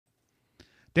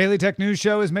Daily Tech News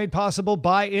Show is made possible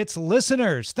by its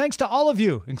listeners. Thanks to all of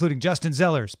you, including Justin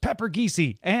Zellers, Pepper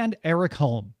Giese, and Eric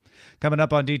Holm. Coming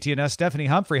up on DTNS, Stephanie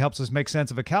Humphrey helps us make sense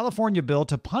of a California bill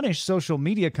to punish social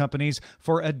media companies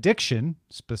for addiction,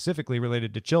 specifically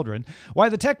related to children, why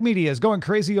the tech media is going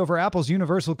crazy over Apple's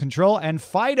universal control, and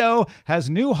Fido has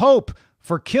new hope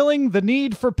for killing the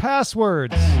need for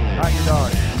passwords. Not your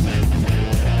dog.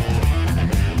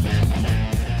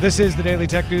 This is the Daily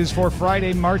Tech News for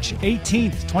Friday, March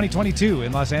 18th, 2022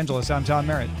 in Los Angeles. I'm Tom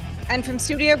Merritt. And from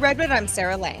Studio Redwood, I'm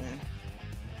Sarah Lane.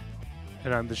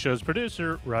 And I'm the show's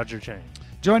producer, Roger Chang.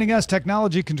 Joining us,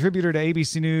 technology contributor to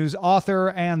ABC News, author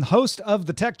and host of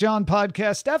the Tech John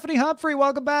podcast, Stephanie Humphrey.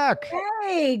 Welcome back.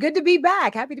 Hey, good to be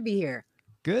back. Happy to be here.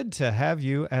 Good to have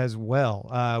you as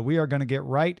well. We are going to get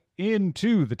right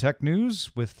into the tech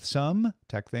news with some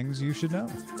tech things you should know.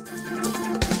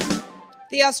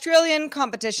 The Australian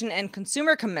Competition and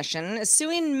Consumer Commission is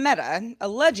suing Meta,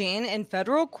 alleging in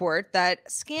federal court that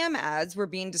scam ads were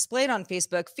being displayed on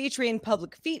Facebook featuring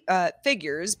public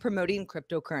figures promoting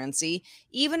cryptocurrency,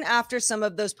 even after some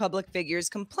of those public figures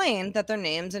complained that their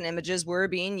names and images were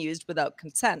being used without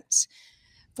consent.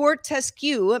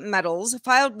 Fortescue Metals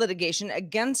filed litigation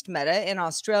against Meta in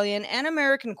Australian and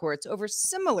American courts over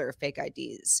similar fake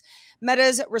IDs.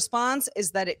 Meta's response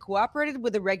is that it cooperated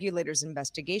with the regulator's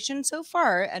investigation so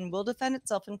far and will defend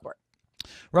itself in court.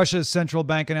 Russia's central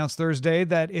bank announced Thursday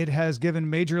that it has given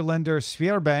major lender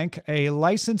Sberbank a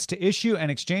license to issue and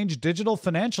exchange digital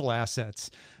financial assets.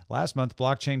 Last month,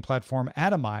 blockchain platform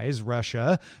Atomize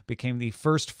Russia became the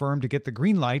first firm to get the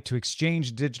green light to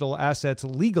exchange digital assets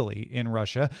legally in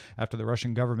Russia after the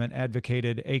Russian government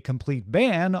advocated a complete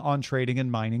ban on trading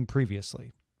and mining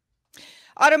previously.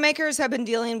 Automakers have been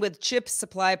dealing with chip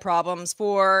supply problems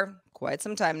for quite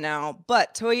some time now,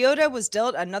 but Toyota was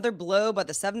dealt another blow by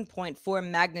the 7.4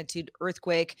 magnitude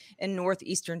earthquake in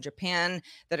northeastern Japan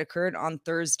that occurred on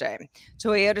Thursday.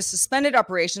 Toyota suspended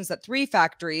operations at 3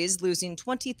 factories, losing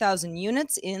 20,000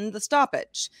 units in the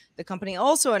stoppage. The company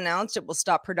also announced it will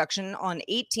stop production on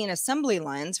 18 assembly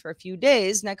lines for a few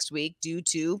days next week due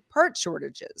to part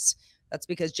shortages. That's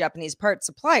because Japanese part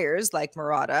suppliers like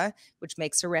Murata, which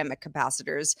makes ceramic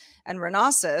capacitors, and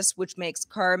Renesas, which makes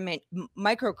car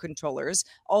microcontrollers,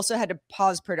 also had to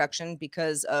pause production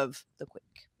because of the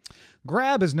quake.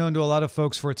 Grab is known to a lot of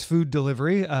folks for its food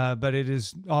delivery, but it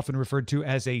is often referred to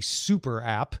as a super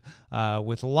app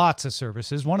with lots of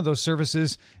services. One of those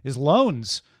services is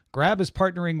loans. Grab is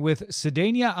partnering with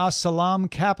Sedania As-Salam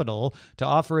Capital to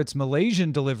offer its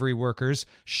Malaysian delivery workers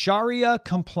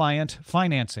Sharia-compliant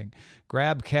financing.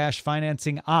 Grab Cash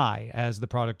Financing I, as the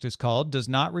product is called, does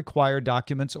not require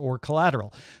documents or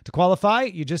collateral. To qualify,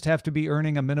 you just have to be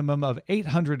earning a minimum of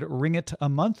 800 ringgit a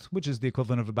month, which is the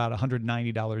equivalent of about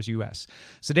 $190 US.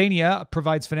 Sedania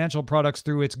provides financial products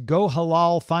through its Go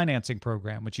Halal financing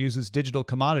program, which uses digital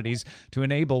commodities to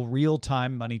enable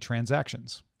real-time money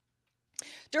transactions.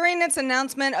 During its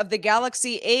announcement of the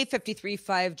Galaxy A53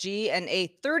 5G and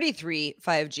A33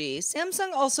 5G,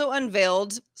 Samsung also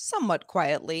unveiled, somewhat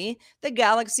quietly, the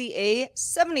Galaxy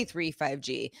A73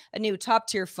 5G, a new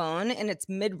top-tier phone in its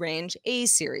mid-range A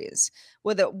series.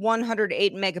 With a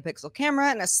 108 megapixel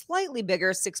camera and a slightly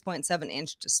bigger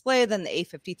 6.7-inch display than the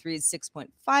A53's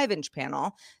 6.5-inch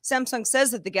panel, Samsung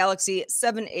says that the Galaxy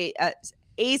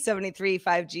A73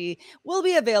 5G will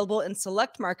be available in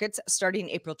select markets starting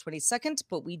April 22nd,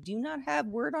 but we do not have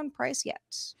word on price yet.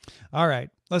 All right,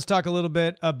 let's talk a little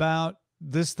bit about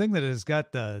this thing that has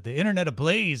got the internet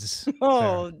ablaze.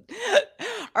 Oh,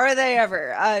 are they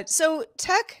ever? So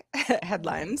tech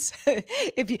headlines,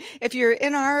 if you're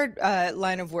in our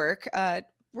line of work,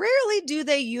 rarely do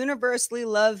they universally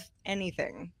love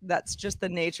anything. That's just the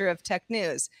nature of tech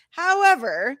news.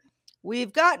 However,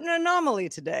 we've got an anomaly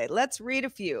today. Let's read a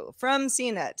few from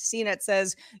CNET. CNET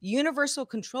says, universal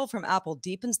control from Apple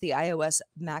deepens the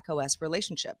iOS-macOS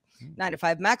relationship.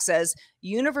 9to5Mac says,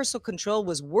 universal control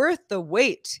was worth the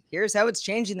wait. Here's how it's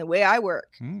changing the way I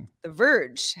work. The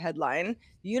Verge headline,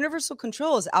 universal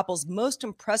control is Apple's most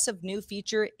impressive new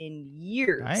feature in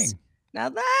years. Dang. Now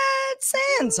that's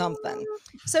saying something.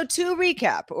 So to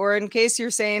recap, or in case you're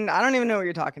saying, I don't even know what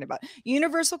you're talking about,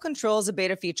 Universal Control is a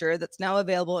beta feature that's now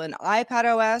available in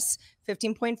iPadOS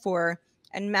 15.4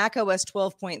 and macOS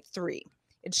 12.3.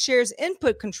 It shares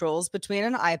input controls between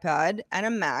an iPad and a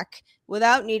Mac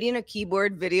without needing a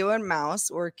keyboard, video, and mouse,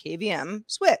 or KVM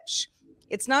switch.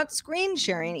 It's not screen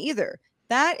sharing either.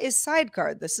 That is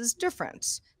Sidecar. This is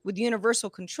different. With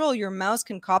Universal Control, your mouse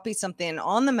can copy something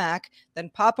on the Mac, then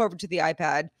pop over to the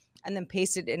iPad, and then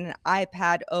paste it in an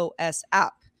iPad OS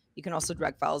app. You can also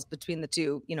drag files between the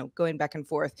two, going back and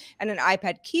forth. And an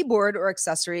iPad keyboard or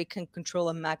accessory can control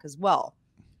a Mac as well.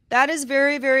 That is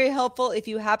very, very helpful if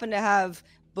you happen to have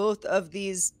both of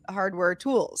these hardware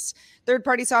tools.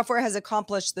 Third-party software has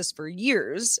accomplished this for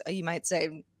years. You might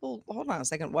say, well, hold on a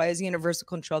second. Why is universal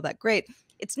control that great?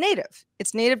 It's native.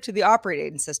 It's native to the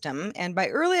operating system, and by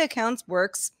early accounts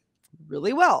works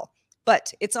really well.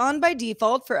 But it's on by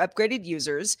default for upgraded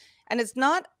users, and it's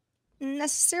not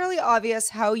necessarily obvious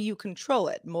how you control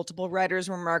it. Multiple writers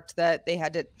remarked that they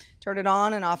had to turn it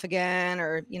on and off again,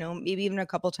 or maybe even a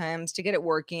couple times to get it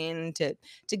working, to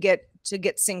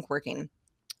get sync working.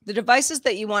 The devices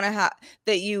that you want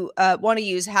to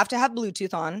use have to have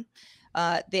Bluetooth on.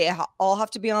 They all have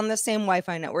to be on the same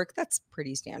Wi-Fi network. That's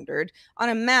pretty standard. On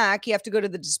a Mac, you have to go to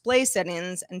the display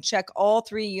settings and check all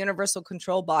 3 universal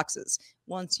control boxes.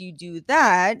 Once you do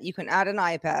that, you can add an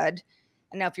iPad.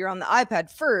 And now if you're on the iPad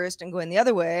first and going the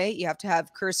other way, you have to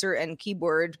have cursor and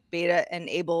keyboard beta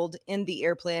enabled in the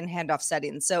AirPlay and handoff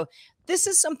settings. So this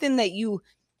is something that you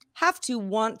have to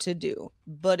want to do.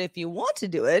 But if you want to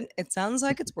do it, it sounds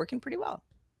like it's working pretty well.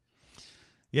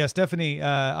 Yeah, Stephanie,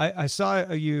 I saw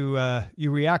you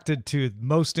reacted to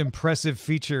most impressive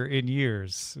feature in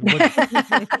years.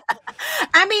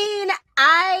 I mean,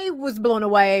 I was blown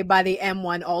away by the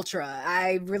M1 Ultra.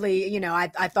 I really,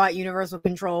 I thought universal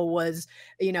control was,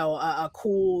 a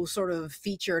cool sort of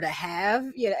feature to have.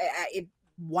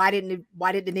 Why didn't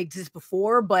it exist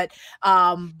before? But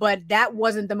that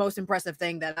wasn't the most impressive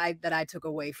thing that I took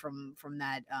away from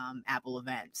that Apple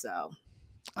event. So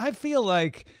I feel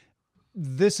like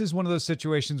this is one of those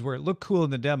situations where it looked cool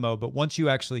in the demo, but once you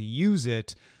actually use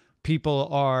it, people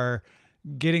are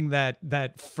getting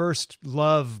that first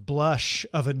love blush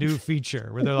of a new feature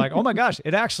where they're like, oh my gosh,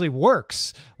 it actually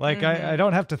works. Like I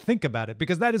don't have to think about it,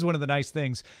 because that is one of the nice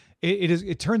things.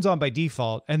 It turns on by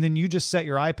default, and then you just set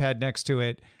your iPad next to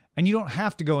it and you don't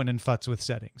have to go in and futz with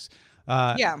settings.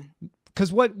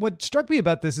 Because what struck me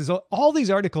about this is all these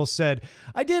articles said,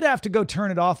 I did have to go turn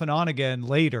it off and on again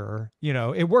later.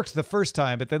 It worked the first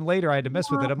time, but then later I had to mess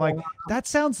with it. I'm like, that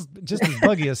sounds just as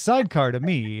buggy as Sidecar to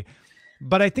me.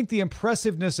 But I think the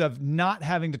impressiveness of not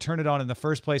having to turn it on in the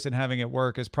first place and having it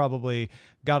work has probably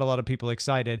got a lot of people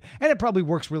excited. And it probably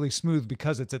works really smooth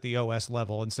because it's at the OS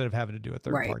level instead of having to do a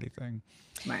third-party thing.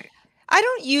 Right. I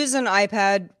don't use an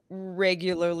iPad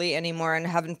regularly anymore and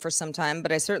haven't for some time,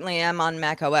 but I certainly am on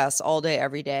Mac OS all day,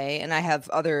 every day. And I have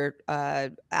other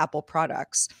Apple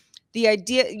products. The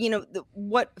idea,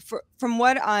 from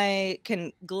what I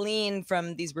can glean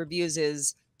from these reviews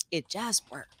is it just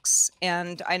works.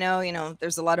 And I know,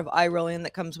 there's a lot of eye rolling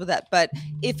that comes with that. But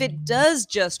if it does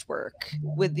just work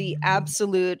with the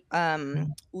absolute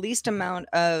least amount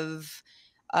of,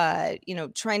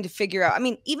 trying to figure out, I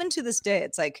mean, even to this day,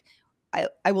 it's like,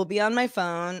 I will be on my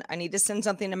phone. I need to send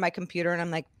something to my computer. And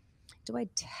I'm like, do I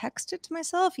text it to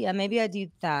myself? Yeah, maybe I do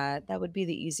that. That would be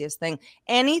the easiest thing.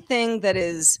 Anything that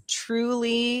is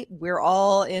truly, we're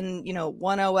all in,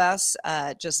 one OS,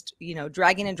 just,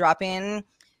 dragging and dropping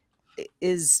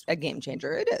is a game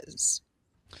changer. It is.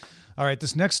 All right.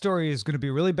 This next story is going to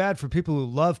be really bad for people who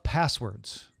love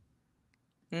passwords.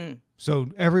 So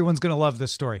everyone's going to love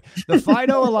this story. The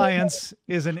FIDO Alliance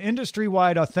is an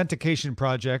industry-wide authentication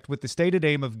project with the stated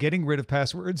aim of getting rid of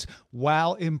passwords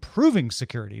while improving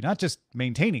security, not just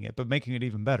maintaining it, but making it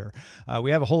even better.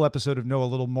 We have a whole episode of Know a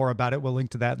Little More about it. We'll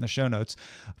link to that in the show notes.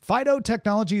 FIDO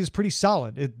technology is pretty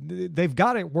solid. They've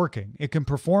got it working. It can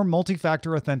perform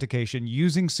multi-factor authentication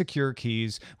using secure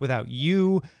keys without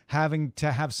you having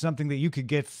to have something that you could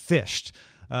get phished.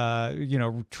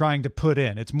 Trying to put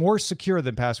in. It's more secure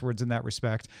than passwords in that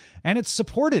respect. And it's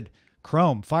supported.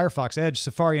 Chrome, Firefox, Edge,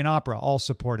 Safari, and Opera all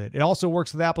support it. It also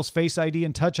works with Apple's Face ID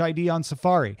and Touch ID on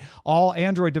Safari. All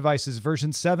Android devices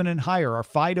version 7 and higher are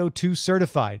FIDO2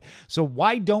 certified. So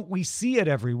why don't we see it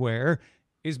everywhere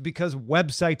is because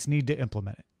websites need to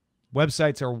implement it.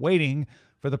 Websites are waiting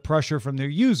for the pressure from their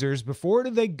users before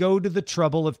they go to the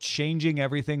trouble of changing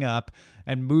everything up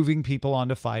and moving people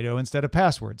onto FIDO instead of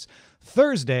passwords.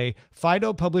 Thursday,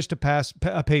 FIDO published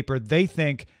a paper they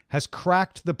think has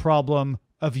cracked the problem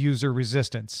of user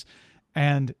resistance.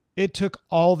 And it took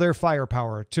all their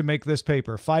firepower to make this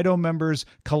paper. FIDO members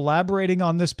collaborating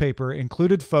on this paper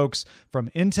included folks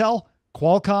from Intel,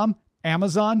 Qualcomm,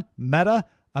 Amazon, Meta,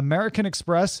 American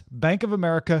Express, Bank of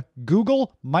America,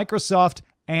 Google, Microsoft,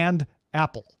 and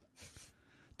Apple.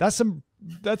 That's some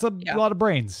that's a lot of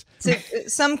brains. So,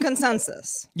 some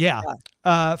consensus. Yeah.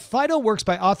 FIDO works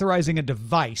by authorizing a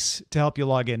device to help you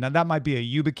log in. Now, that might be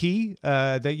a YubiKey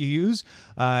that you use.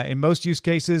 In most use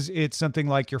cases, it's something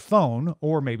like your phone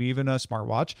or maybe even a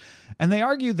smartwatch. And they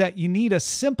argue that you need a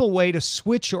simple way to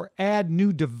switch or add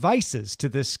new devices to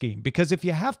this scheme. Because if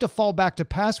you have to fall back to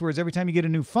passwords every time you get a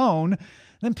new phone,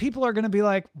 then people are going to be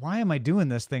like, why am I doing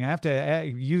this thing? I have to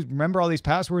remember all these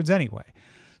passwords anyway.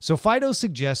 So FIDO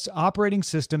suggests operating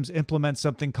systems implement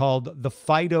something called the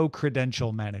FIDO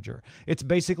Credential Manager. It's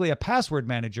basically a password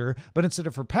manager, but instead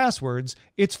of for passwords,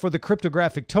 it's for the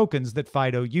cryptographic tokens that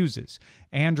FIDO uses.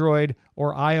 Android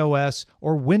or iOS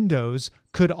or Windows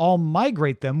could all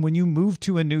migrate them when you move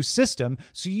to a new system,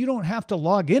 so you don't have to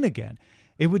log in again.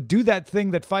 It would do that thing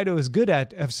that FIDO is good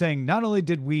at, of saying, not only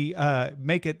did we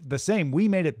make it the same, we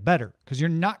made it better, because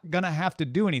you're not going to have to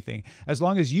do anything. As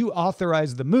long as you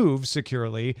authorize the move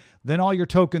securely, then all your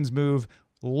tokens move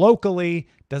locally.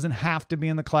 Doesn't have to be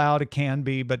in the cloud. It can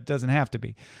be, but doesn't have to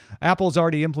be. Apple's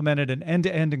already implemented an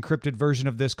end-to-end encrypted version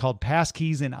of this called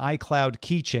Passkeys in iCloud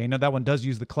Keychain. Now, that one does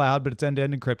use the cloud, but it's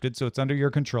end-to-end encrypted, so it's under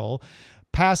your control.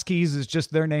 Passkeys is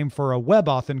just their name for a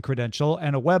WebAuthn credential,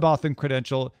 and a WebAuthn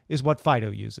credential is what FIDO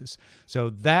uses. So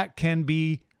that can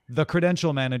be the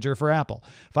credential manager for Apple.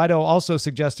 FIDO also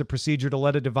suggests a procedure to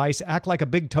let a device act like a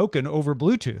big token over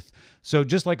Bluetooth. So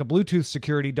just like a Bluetooth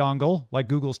security dongle, like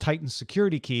Google's Titan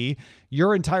security key,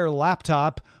 your entire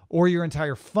laptop or your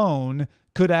entire phone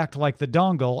could act like the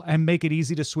dongle and make it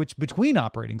easy to switch between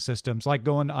operating systems, like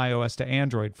going iOS to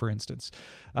Android, for instance.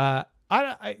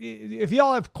 If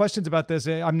y'all have questions about this,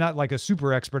 I'm not like a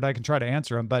super expert. I can try to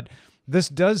answer them, but this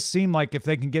does seem like if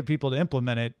they can get people to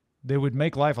implement it, they would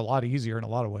make life a lot easier in a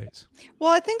lot of ways. Well,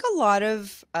 I think a lot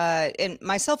of, and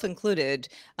myself included,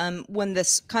 when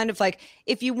this kind of like,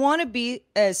 if you want to be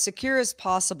as secure as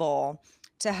possible,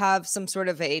 to have some sort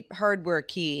of a hardware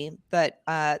key that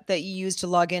that you use to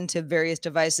log into various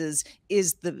devices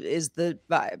is the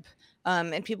vibe.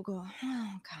 And people go, oh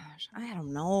gosh, I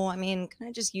don't know. I mean, can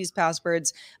I just use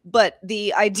passwords? But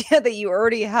the idea that you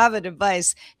already have a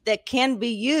device that can be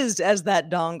used as that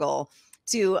dongle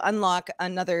to unlock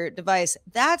another device,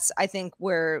 that's, I think,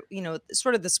 where,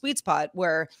 sort of the sweet spot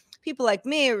where people like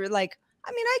me are like,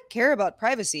 I mean, I care about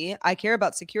privacy. I care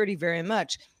about security very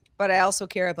much, but I also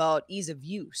care about ease of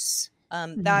use.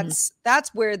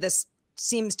 That's where this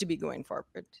seems to be going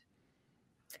forward.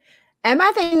 And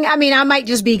my thing, I mean, I might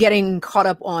just be getting caught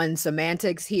up on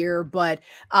semantics here, but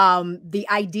the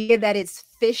idea that it's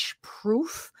phish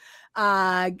proof,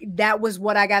 that was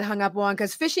what I got hung up on,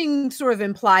 because phishing sort of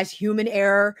implies human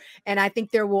error. And I think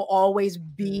there will always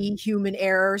be human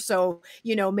error. So,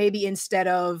 maybe instead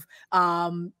of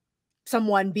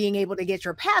someone being able to get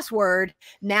your password,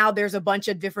 now there's a bunch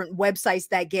of different websites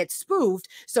that get spoofed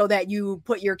so that you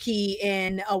put your key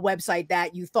in a website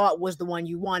that you thought was the one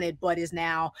you wanted, but is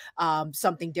now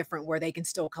something different where they can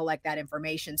still collect that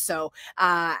information. So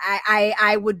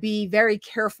I would be very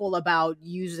careful about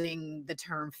using the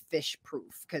term phish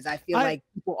proof, because I feel like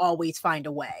people always find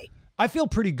a way. I feel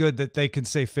pretty good that they can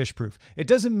say phish proof. It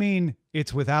doesn't mean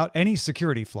it's without any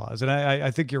security flaws. And I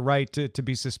think you're right to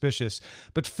be suspicious.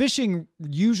 But phishing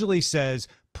usually says,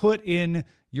 put in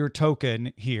your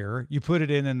token here. You put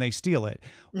it in and they steal it.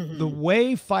 Mm-hmm. The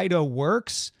way FIDO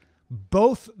works,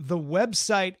 both the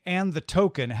website and the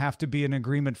token have to be in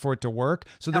agreement for it to work.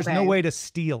 So there's no way to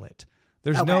steal it.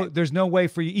 There's no way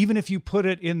for you, even if you put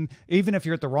it in, even if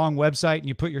you're at the wrong website and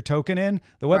you put your token in,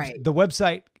 the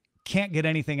website can't get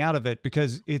anything out of it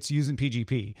because it's using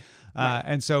PGP.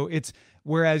 And so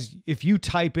whereas if you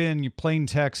type in your plain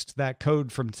text, that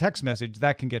code from text message,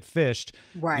 that can get phished.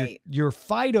 Right. Your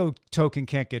FIDO token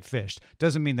can't get phished.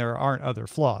 Doesn't mean there aren't other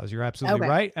flaws. You're absolutely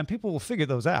right. And people will figure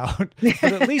those out, but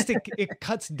at least it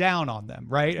cuts down on them.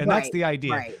 Right. And that's the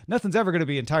idea. Right. Nothing's ever going to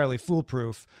be entirely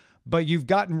foolproof, but you've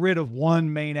gotten rid of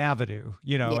one main avenue,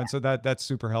 and so that's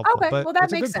super helpful. Okay. But well, that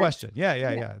it's a makes good sense. question. Yeah.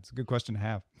 It's a good question to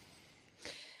have.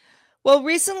 Well,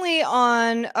 recently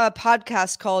on a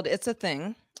podcast called It's a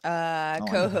Thing,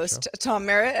 co-host Tom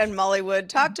Merritt and Molly Wood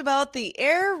talked about the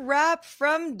Air Wrap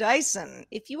from Dyson.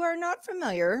 If you are not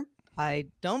familiar, I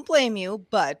don't blame you,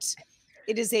 but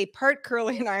it is a part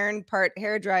curling iron, part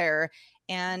hair dryer,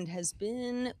 and has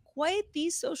been quite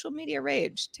the social media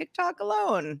rage. TikTok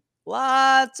alone,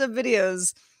 lots of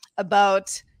videos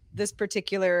about this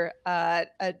particular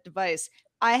device.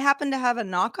 I happen to have a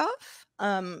knockoff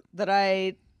that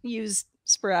I use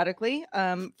sporadically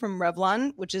from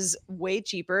Revlon, which is way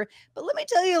cheaper. But let me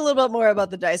tell you a little bit more about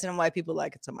the Dyson and why people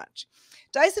like it so much.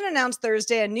 Dyson announced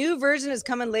Thursday a new version is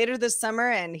coming later this summer,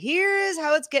 and here is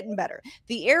how it's getting better.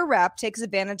 The Air Wrap takes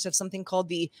advantage of something called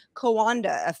the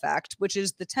Coanda effect, which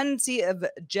is the tendency of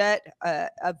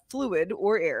of fluid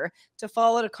or air to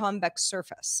fall at a convex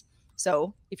surface.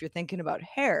 So if you're thinking about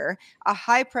hair, a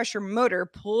high pressure motor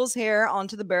pulls hair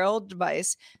onto the barrel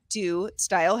device to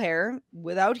style hair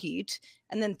without heat,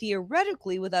 and then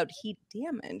theoretically without heat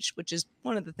damage, which is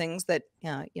one of the things that,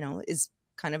 is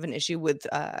kind of an issue with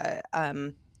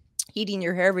heating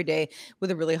your hair every day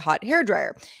with a really hot hair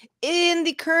dryer. In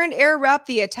the current Air Wrap,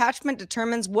 the attachment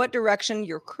determines what direction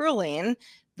you're curling.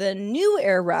 The new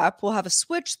Air Wrap will have a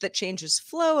switch that changes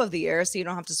flow of the air, so you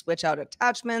don't have to switch out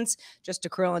attachments just to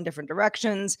curl in different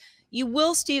directions. You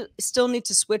will still need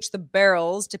to switch the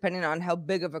barrels depending on how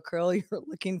big of a curl you're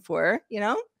looking for,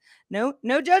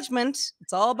 No judgment.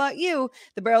 It's all about you.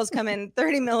 The barrels come in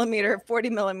 30 millimeter, 40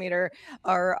 millimeter,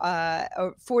 or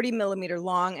 40 millimeter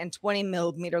long and 20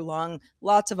 millimeter long.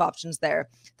 Lots of options there.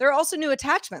 There are also new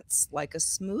attachments, like a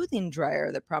smoothing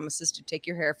dryer that promises to take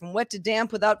your hair from wet to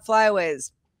damp without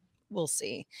flyaways. We'll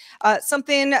see.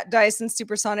 Something Dyson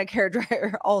Supersonic Hair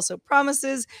Dryer also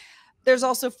promises. There's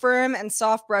also firm and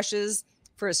soft brushes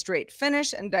for a straight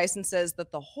finish, and Dyson says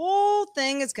that the whole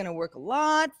thing is going to work a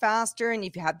lot faster, and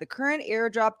if you have the current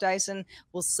AirDrop Dyson,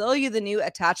 we'll sell you the new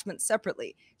attachment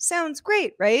separately. Sounds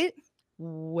great, right?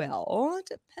 Well,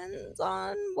 it depends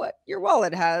on what your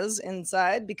wallet has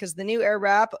inside, because the new Air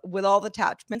Wrap with all the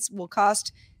attachments will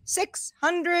cost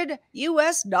 $600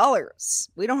 US.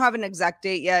 We don't have an exact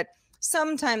date yet.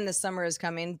 Sometime this summer is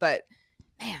coming, but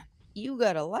man, you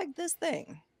gotta like this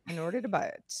thing in order to buy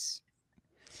it.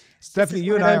 Stephanie,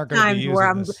 you and I are going to be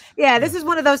using this. Yeah, this is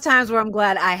one of those times where I'm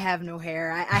glad I have no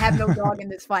hair. I have no dog in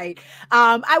this fight.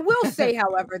 I will say,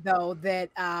 however, though, that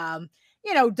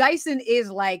Dyson is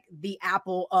like the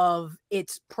Apple of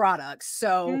its products.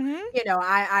 So,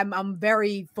 I'm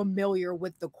very familiar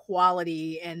with the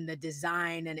quality and the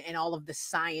design and all of the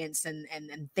science and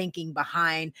thinking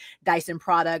behind Dyson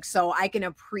products. So I can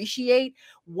appreciate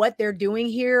what they're doing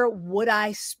here. Would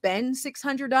I spend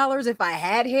 $600 if I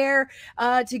had hair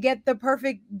to get the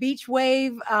perfect beach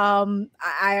wave?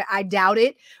 I doubt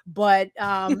it. But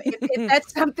if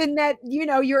that's something that,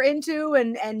 you're into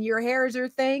and your hair is your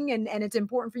thing and it's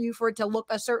important for you for it to look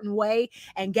a certain way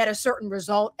and get a certain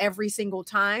result every single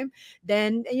time,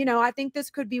 then, I think this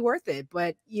could be worth it.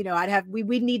 But,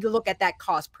 we need to look at that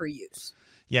cost per use.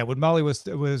 Yeah, when Molly was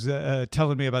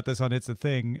telling me about this on It's a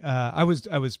Thing, I was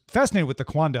fascinated with the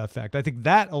Coanda effect. I think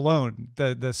that alone,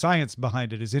 the science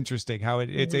behind it is interesting. How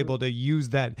it's able to use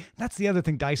that. That's the other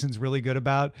thing Dyson's really good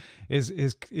about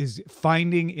is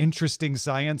finding interesting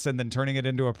science and then turning it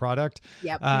into a product.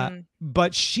 Yep.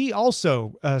 But she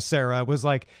also, Sarah, was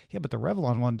like, yeah, but the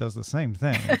Revlon one does the same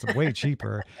thing. It's way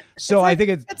cheaper. So I think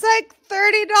it's like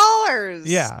 $30.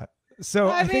 Yeah. So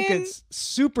I think it's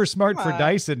super smart for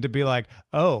Dyson to be like,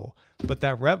 oh, but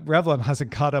that Revlon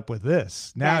hasn't caught up with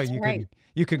this. Now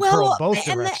you can curl both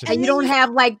directions. And you don't have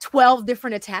like 12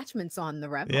 different attachments on the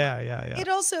Revlon. Yeah. It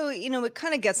also, it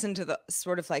kind of gets into the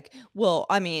sort of like, well,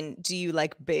 I mean, do you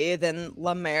like bathe in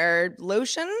La Mer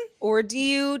lotion or do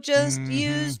you just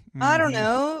use, I don't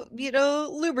know,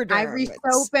 Lubriderm? Ivory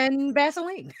soap and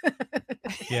Vaseline.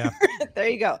 Yeah. There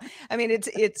you go. I mean,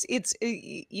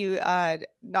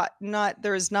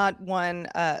 there's not one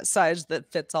size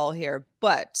that fits all here,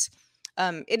 but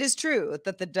it is true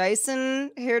that the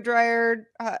Dyson hairdryer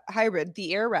hybrid,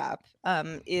 the Air Wrap,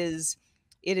 is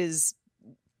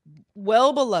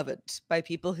well beloved by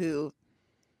people who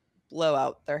blow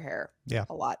out their hair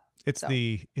a lot. It's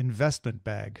the investment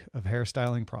bag of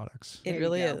hairstyling products. It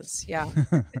really is. Yeah.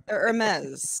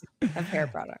 Hermes of hair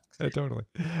products. Totally.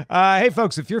 Hey,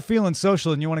 folks, if you're feeling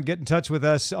social and you want to get in touch with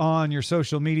us on your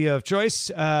social media of choice,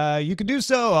 you can do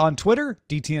so on Twitter,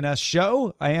 DTNS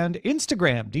Show, and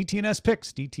Instagram, DTNS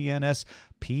Pix, DTNS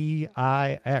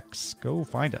PIX. Go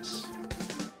find us.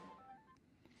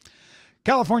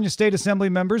 California State Assembly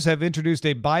members have introduced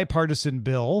a bipartisan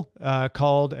bill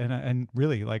called, and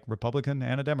really like Republican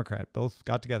and a Democrat, both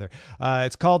got together.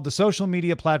 It's called the Social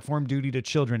Media Platform Duty to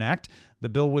Children Act. The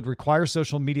bill would require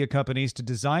social media companies to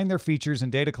design their features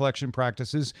and data collection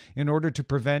practices in order to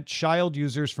prevent child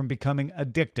users from becoming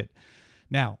addicted.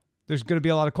 Now, there's going to be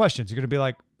a lot of questions. You're going to be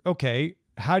like, okay,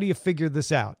 how do you figure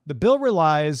this out? The bill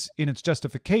relies in its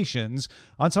justifications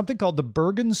on something called the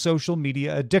Bergen Social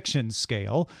Media Addiction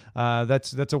Scale.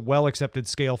 That's a well-accepted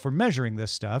scale for measuring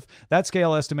this stuff. That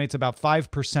scale estimates about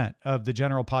 5% of the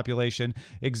general population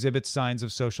exhibits signs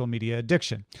of social media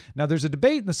addiction. Now, there's a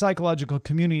debate in the psychological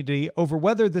community over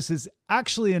whether this is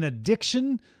actually an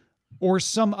addiction or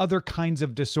some other kinds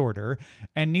of disorder,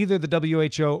 and neither the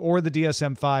WHO or the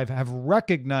DSM-5 have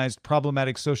recognized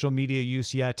problematic social media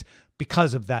use yet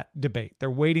because of that debate. They're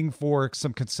waiting for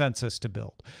some consensus to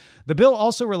build. The bill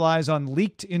also relies on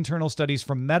leaked internal studies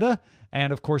from Meta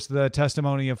and, of course, the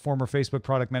testimony of former Facebook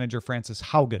product manager Frances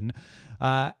Haugen.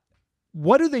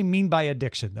 What do they mean by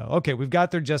addiction, though? Okay, we've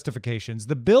got their justifications.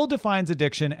 The bill defines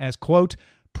addiction as, quote,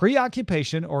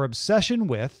 preoccupation or obsession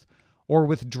with or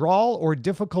withdrawal or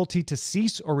difficulty to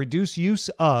cease or reduce use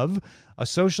of a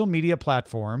social media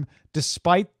platform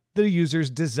despite the user's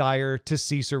desire to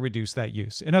cease or reduce that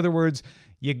use. In other words,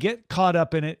 you get caught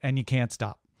up in it and you can't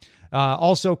stop.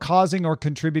 Also causing or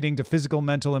contributing to physical,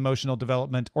 mental, emotional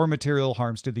development or material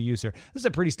harms to the user. This is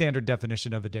a pretty standard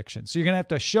definition of addiction. So you're going to have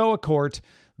to show a court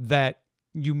that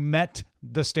you met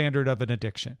the standard of an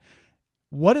addiction.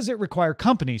 What does it require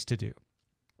companies to do?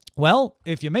 Well,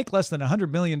 if you make less than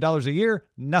 $100 million a year,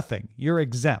 nothing. You're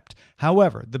exempt.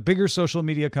 However, the bigger social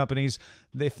media companies,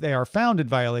 if they are found in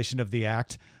violation of the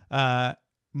act,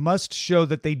 must show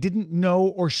that they didn't know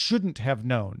or shouldn't have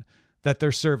known that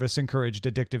their service encouraged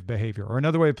addictive behavior. Or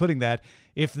another way of putting that,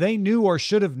 if they knew or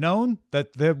should have known that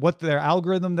what their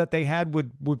algorithm that they had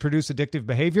would produce addictive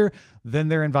behavior, then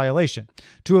they're in violation.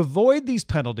 To avoid these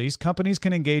penalties, companies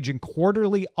can engage in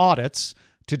quarterly audits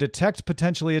to detect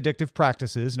potentially addictive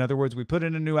practices. In other words, we put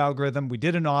in a new algorithm, we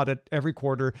did an audit every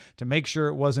quarter to make sure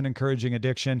it wasn't encouraging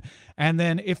addiction. And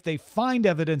then if they find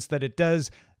evidence that it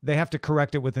does, they have to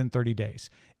correct it within 30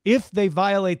 days. If they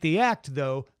violate the act,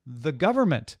 though, the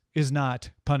government is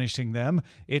not punishing them.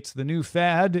 It's the new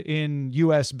fad in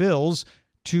U.S. bills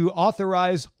to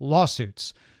authorize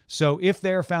lawsuits. So if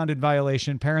they're found in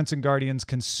violation, parents and guardians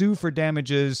can sue for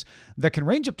damages that can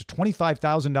range up to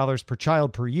 $25,000 per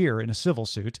child per year in a civil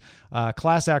suit.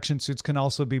 Class action suits can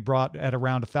also be brought at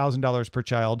around $1,000 per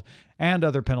child, and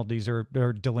other penalties are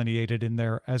delineated in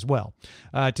there as well.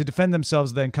 To defend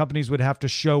themselves, then, companies would have to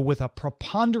show with a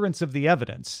preponderance of the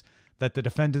evidence that the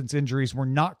defendant's injuries were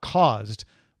not caused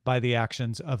by the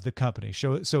actions of the company.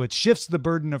 So it shifts the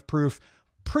burden of proof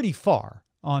pretty far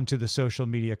onto the social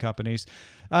media companies.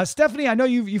 Stephanie, I know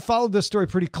you followed this story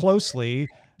pretty closely.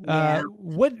 Yeah.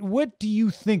 What do you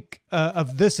think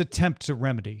of this attempt to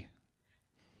remedy?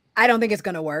 I don't think it's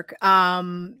going to work.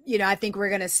 I think we're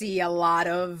going to see a lot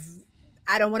of,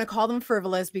 I don't want to call them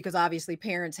frivolous because obviously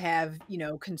parents have,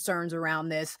 concerns around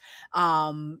this.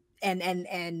 And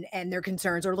their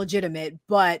concerns are legitimate,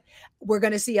 but we're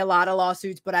going to see a lot of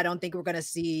lawsuits, but I don't think we're going to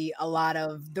see a lot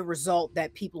of the result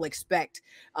that people expect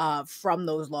from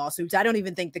those lawsuits. I don't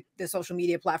even think the social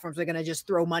media platforms are going to just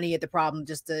throw money at the problem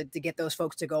just to get those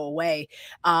folks to go away.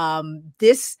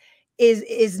 This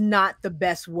is not the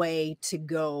best way to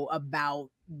go about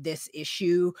this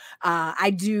issue. I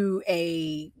do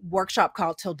a workshop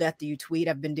called Till Death Do You Tweet.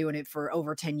 I've been doing it for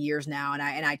over 10 years now.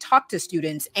 And I talk to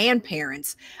students and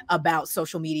parents about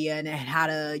social media and how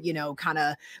to, kind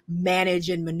of manage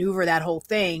and maneuver that whole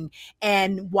thing.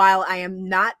 And while I am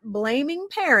not blaming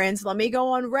parents, let me go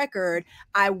on record.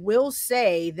 I will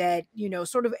say that,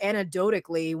 sort of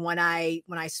anecdotally, when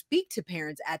I speak to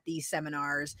parents at these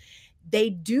seminars,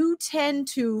 they do tend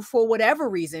to, for whatever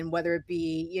reason, whether it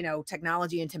be,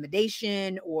 technology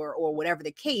intimidation or whatever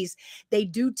the case, they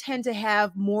do tend to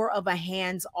have more of a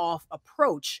hands-off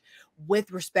approach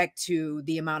with respect to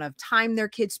the amount of time their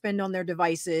kids spend on their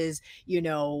devices,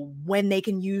 when they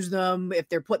can use them, if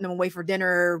they're putting them away for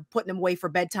dinner, putting them away for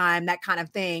bedtime, that kind of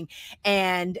thing.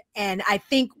 And I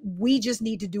think we just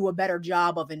need to do a better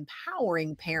job of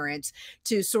empowering parents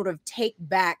to sort of take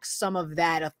back some of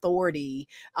that authority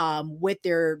with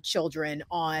their children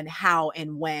on how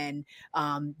and when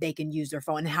they can use their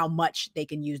phone and how much they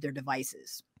can use their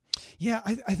devices. Yeah,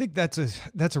 I think that's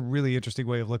a really interesting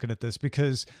way of looking at this,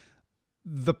 because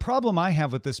the problem I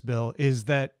have with this bill is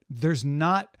that there's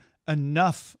not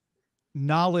enough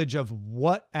knowledge of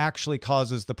what actually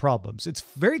causes the problems. It's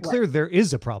very clear there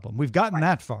is a problem. We've gotten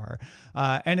that far.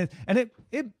 And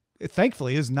it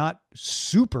thankfully is not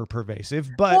super pervasive,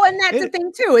 but and that's the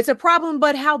thing too. It's a problem,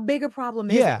 but how big a problem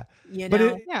is it? But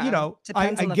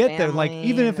I get that. Like,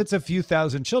 even if it's a few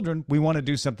thousand children, we want to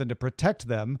do something to protect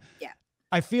them. Yeah.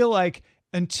 I feel like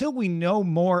until we know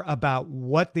more about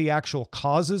what the actual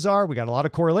causes are, we got a lot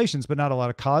of correlations, but not a lot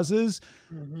of causes,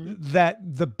 that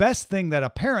the best thing that a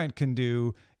parent can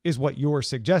do is what you're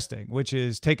suggesting, which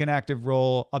is take an active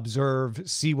role, observe,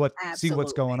 see what's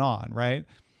Absolutely. going on, right?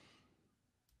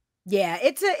 Yeah,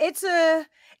 it's a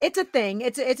thing.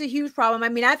 It's a huge problem. I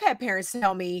mean, I've had parents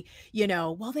tell me,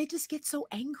 well, they just get so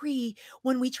angry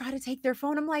when we try to take their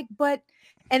phone. I'm like, but,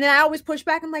 and then I always push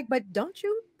back. I'm like, but don't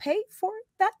you pay for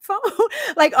that phone?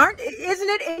 Like, isn't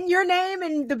it in your name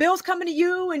and the bill's coming to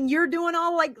you and you're doing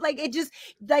all like it just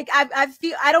like I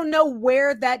feel, I don't know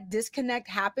where that disconnect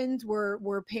happens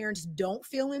where parents don't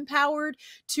feel empowered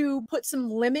to put some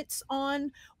limits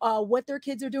on what their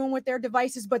kids are doing with their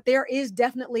devices, but there is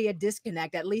definitely a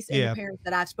disconnect, at least in the parents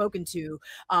that I've spoken to,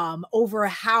 over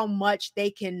how much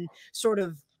they can sort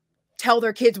of tell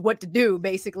their kids what to do,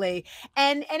 basically.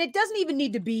 And it doesn't even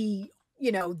need to be,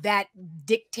 that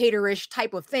dictatorish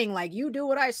type of thing. Like, you do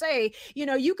what I say,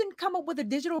 you can come up with a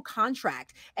digital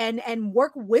contract and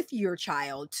work with your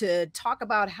child to talk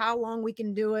about how long we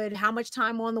can do it, how much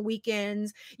time on the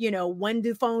weekends, when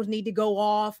do phones need to go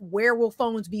off, where will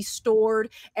phones be stored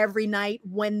every night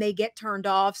when they get turned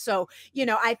off. So,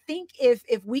 I think if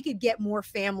we could get more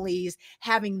families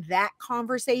having that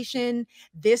conversation,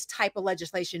 this type of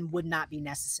legislation would not be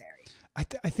necessary.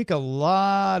 I think a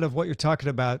lot of what you're talking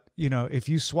about, if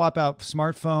you swap out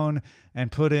smartphone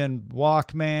and put in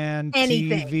Walkman,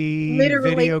 Anything. TV,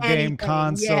 Literally video game anything.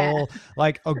 console,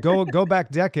 like go back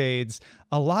decades,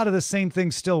 a lot of the same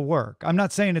things still work. I'm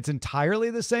not saying it's entirely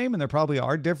the same, and there probably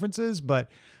are differences, but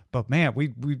man,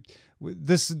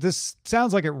 this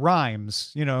sounds like it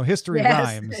rhymes. History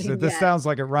rhymes. This Yes. sounds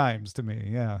like it rhymes to me.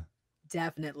 Yeah.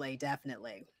 Definitely.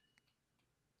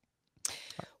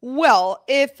 Well,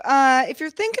 if you're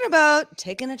thinking about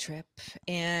taking a trip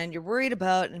and you're worried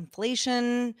about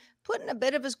inflation putting a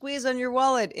bit of a squeeze on your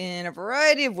wallet in a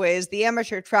variety of ways, the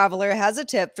Amateur Traveler has a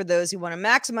tip for those who want to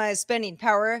maximize spending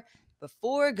power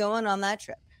before going on that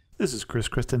trip. This is Chris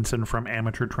Christensen from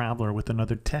Amateur Traveler with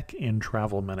another Tech in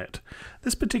Travel Minute.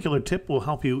 This particular tip will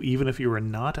help you even if you are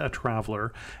not a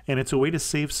traveler, and it's a way to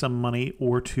save some money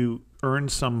or to earn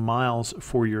some miles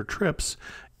for your trips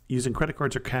using credit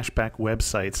cards or cashback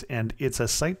websites, and it's a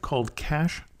site called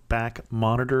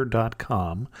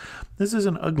cashbackmonitor.com. This is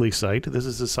an ugly site. This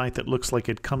is a site that looks like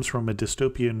it comes from a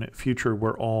dystopian future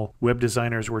where all web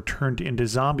designers were turned into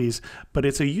zombies, but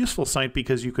it's a useful site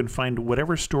because you can find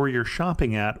whatever store you're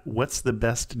shopping at, what's the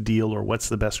best deal or what's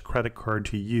the best credit card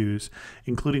to use,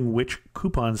 including which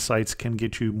coupon sites can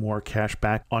get you more cash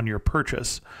back on your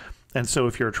purchase. And so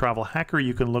if you're a travel hacker,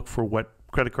 you can look for what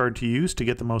credit card to use to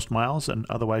get the most miles, and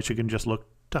otherwise you can just look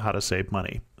to how to save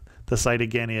money. The site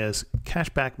again is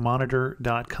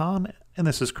cashbackmonitor.com, and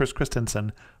this is Chris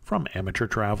Christensen from Amateur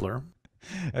Traveler.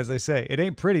 As they say, it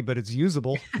ain't pretty, but it's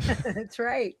usable. That's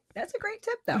right. That's a great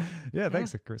tip, though. Yeah,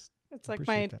 thanks, Chris. It's like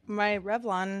my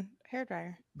Revlon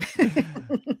hairdryer.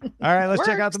 All right, let's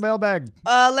check out the mailbag.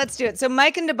 Let's do it. So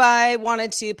Mike in Dubai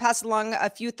wanted to pass along a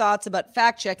few thoughts about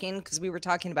fact checking, because we were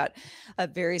talking about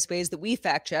various ways that we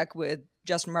fact check with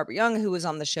Justin Robert Young, who was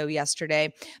on the show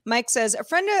yesterday. Mike says a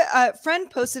friend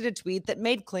posted a tweet that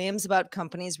made claims about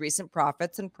companies' recent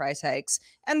profits and price hikes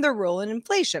and their role in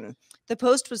inflation. The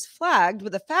post was flagged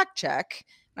with a fact check,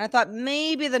 and I thought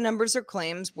maybe the numbers or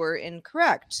claims were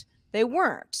incorrect. They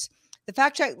weren't. The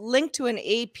fact check linked to an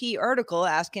AP article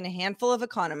asking a handful of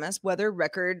economists whether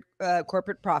record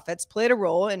corporate profits played a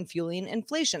role in fueling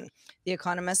inflation. The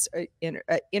economists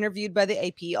interviewed by the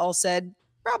AP all said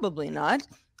probably not.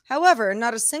 However,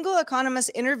 not a single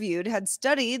economist interviewed had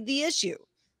studied the issue.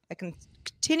 I can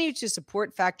continue to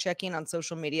support fact-checking on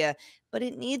social media, but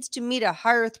it needs to meet a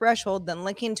higher threshold than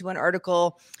linking to an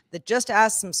article that just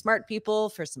asked some smart people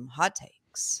for some hot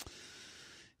takes.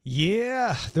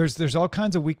 Yeah, there's all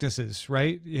kinds of weaknesses,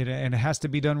 right? And it has to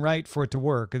be done right for it to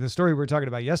work. And the story we were talking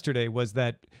about yesterday was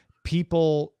that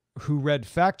people who read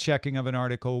fact-checking of an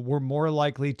article were more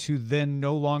likely to then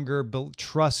no longer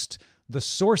trust the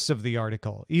source of the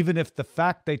article, even if the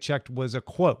fact they checked was a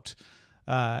quote.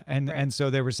 And so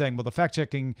they were saying, well, the fact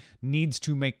checking needs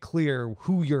to make clear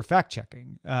who you're fact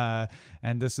checking.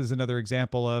 And this is another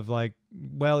example of like,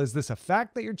 well, is this a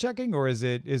fact that you're checking, or is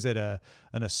it an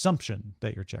assumption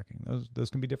that you're checking? Those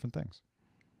can be different things.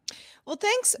 Well,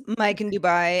 thanks, Mike in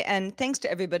Dubai, and thanks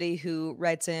to everybody who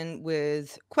writes in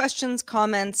with questions,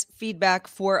 comments, feedback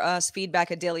for us. Feedback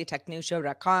at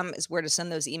dailytechnewsshow.com is where to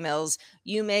send those emails.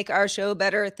 You make our show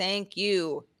better. Thank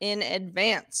you in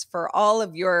advance for all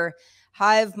of your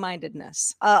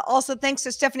hive-mindedness. Also, thanks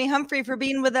to Stephanie Humphrey for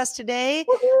being with us today.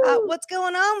 What's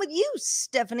going on with you,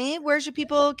 Stephanie? Where should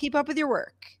people keep up with your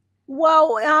work?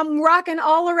 Well, I'm rocking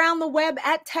all around the web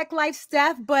at Tech Life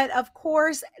Steph, but of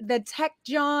course, the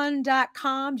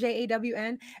techjawn.com,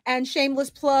 JAWN, and shameless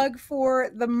plug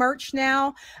for the merch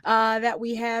now that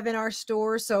we have in our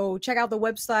store. So check out the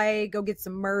website, go get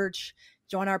some merch,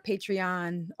 join our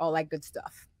Patreon, all that good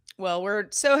stuff. Well, we're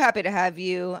so happy to have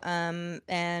you, and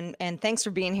thanks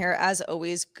for being here as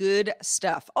always. Good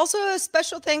stuff. Also, a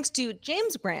special thanks to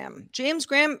James Graham. James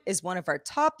Graham is one of our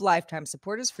top lifetime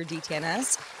supporters for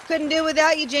DTNS. Couldn't do it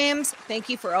without you, James. Thank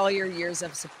you for all your years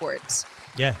of support.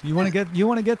 Yeah, you want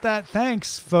to get that.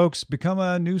 Thanks, folks. Become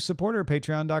a new supporter.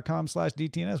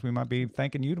 Patreon.com/DTNS. We might be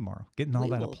thanking you tomorrow. Getting all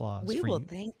that applause. We will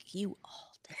thank you all.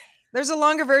 There's a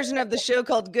longer version of the show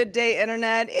called Good Day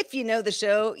Internet. If you know the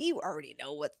show, you already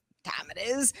know what time it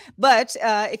is. But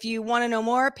if you want to know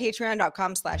more,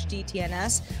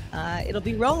 patreon.com/DTNS. It'll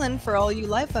be rolling for all you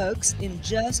live folks in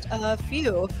just a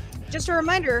few. Just a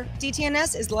reminder,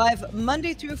 DTNS is live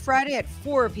Monday through Friday at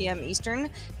 4 p.m. Eastern.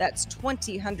 That's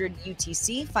 2000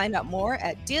 UTC. Find out more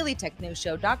at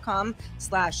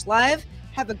dailytechnewsshow.com/live.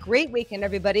 Have a great weekend,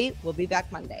 everybody. We'll be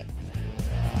back Monday.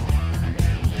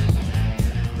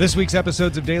 This week's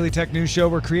episodes of Daily Tech News Show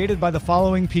were created by the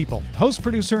following people. Host,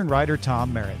 producer, and writer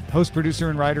Tom Merritt. Host, producer,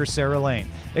 and writer Sarah Lane.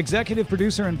 Executive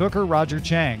producer and booker Roger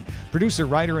Chang. Producer,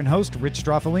 writer, and host Rich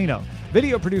Straffolino.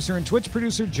 Video producer and Twitch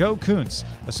producer Joe Kuntz.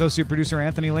 Associate producer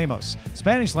Anthony Lemos.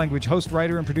 Spanish language host,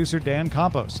 writer, and producer Dan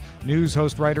Campos. News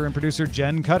host, writer, and producer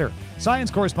Jen Cutter.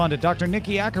 Science correspondent Dr.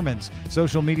 Nikki Ackermans.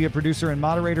 Social media producer and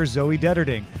moderator Zoe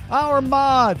Detterding. Our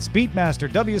mods,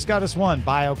 Beatmaster, W. Scottus1,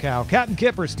 BioCow, Captain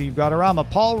Kipper, Steve Gauderama,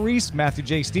 Paul Reese, Matthew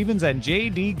J. Stevens, and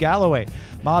J.D. Galloway.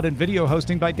 Mod and video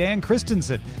hosting by Dan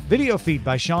Christensen. Video feed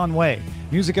by Sean Way.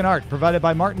 Music and art provided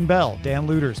by Martin Bell, Dan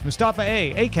Luders, Mustafa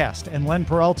A., Acast, and Len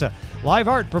Peralta. Live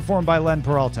art performed by Len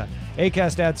Peralta.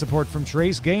 Acast ad support from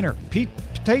Trace Gaynor.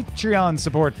 Patreon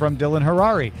support from Dylan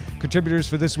Harari. Contributors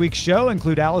for this week's show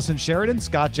include Allison Sheridan,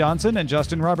 Scott Johnson, and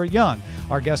Justin Robert Young.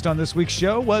 Our guest on this week's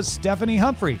show was Stephanie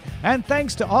Humphrey. And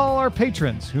thanks to all our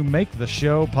patrons who make the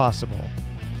show possible.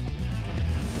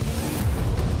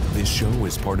 This show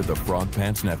is part of the Frog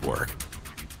Pants Network.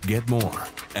 Get more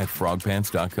at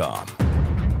frogpants.com.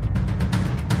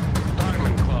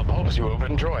 Diamond Club hopes you have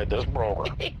enjoyed this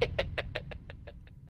program.